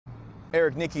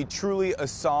Eric, Nikki, truly a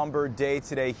somber day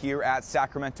today here at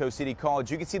Sacramento City College.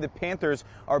 You can see the Panthers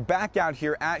are back out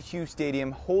here at Hughes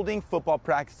Stadium holding football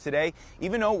practice today,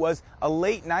 even though it was a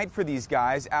late night for these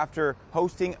guys after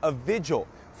hosting a vigil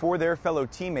for their fellow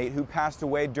teammate who passed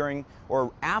away during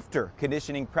or after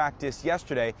conditioning practice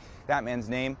yesterday. That man's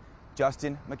name,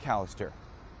 Justin McAllister.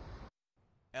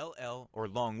 LL, or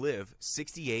Long Live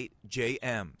 68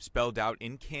 JM, spelled out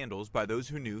in candles by those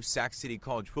who knew Sac City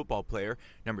College football player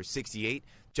number 68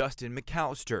 Justin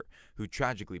McAllister, who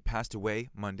tragically passed away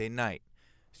Monday night.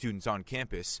 Students on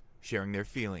campus sharing their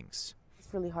feelings.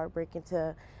 It's really heartbreaking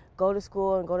to go to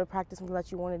school and go to practice something that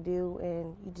you want to do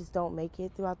and you just don't make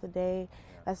it throughout the day.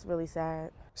 That's really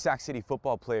sad. Sac City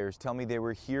football players tell me they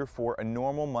were here for a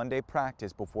normal Monday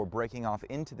practice before breaking off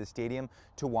into the stadium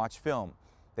to watch film.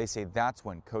 They say that's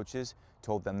when coaches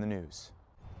told them the news.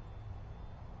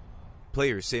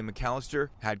 Players say McAllister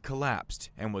had collapsed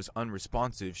and was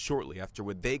unresponsive shortly after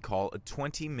what they call a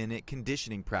 20-minute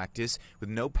conditioning practice with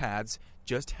no pads,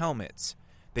 just helmets.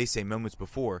 They say moments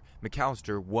before,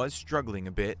 McAllister was struggling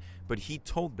a bit, but he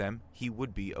told them he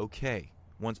would be okay.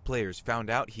 Once players found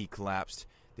out he collapsed,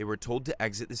 they were told to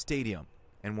exit the stadium.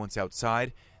 And once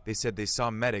outside, they said they saw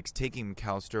medics taking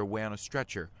McAllister away on a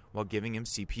stretcher while giving him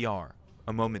CPR.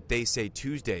 A moment they say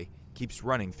Tuesday keeps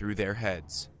running through their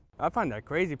heads. I find that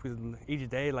crazy because each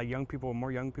day, like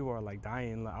more young people are like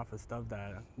dying off of stuff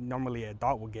that normally an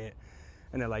adult would get.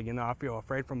 And they're like, I feel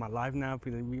afraid for my life now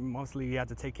because we have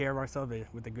to take care of ourselves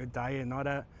with a good diet and all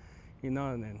that, and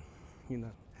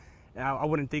then, I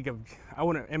wouldn't think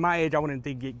in my age, I wouldn't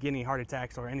think getting heart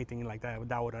attacks or anything like that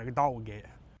what an adult would get.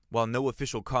 While no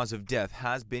official cause of death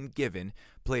has been given,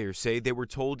 players say they were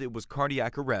told it was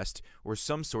cardiac arrest or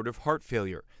some sort of heart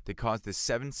failure that caused the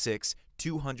 7'6",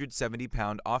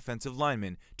 270-pound offensive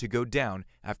lineman to go down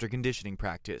after conditioning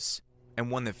practice.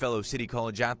 And one that fellow City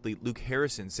College athlete Luke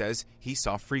Harrison says he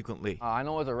saw frequently. I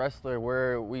know as a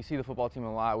wrestler, we see the football team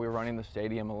a lot. We're running the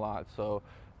stadium a lot, so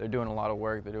they're doing a lot of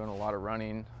work. They're doing a lot of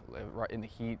running in the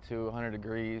heat too, 100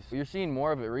 degrees. You're seeing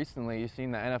more of it recently. You've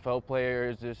seen the NFL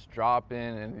players just dropping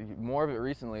and more of it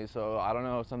recently. So I don't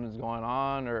know if something's going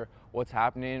on or what's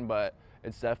happening, but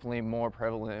it's definitely more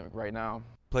prevalent right now.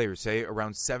 Players say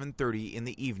around 7:30 in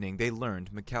the evening they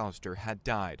learned McAllister had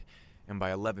died. And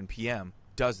by 11 p.m.,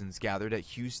 dozens gathered at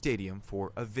Hughes Stadium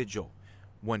for a vigil,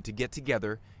 one to get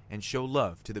together and show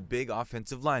love to the big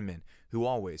offensive lineman who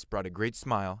always brought a great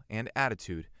smile and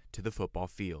attitude to the football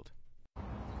field.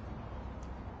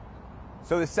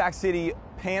 So the Sac City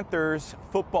Panthers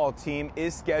football team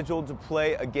is scheduled to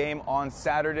play a game on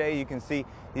Saturday. You can see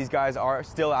these guys are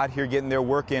still out here getting their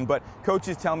work in, but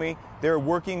coaches tell me they're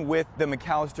working with the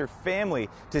McAllister family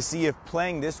to see if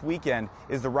playing this weekend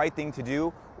is the right thing to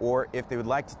do or if they would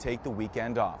like to take the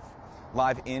weekend off.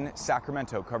 Live in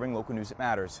Sacramento, covering local news that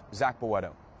matters, Zach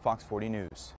Boetto, Fox 40 News.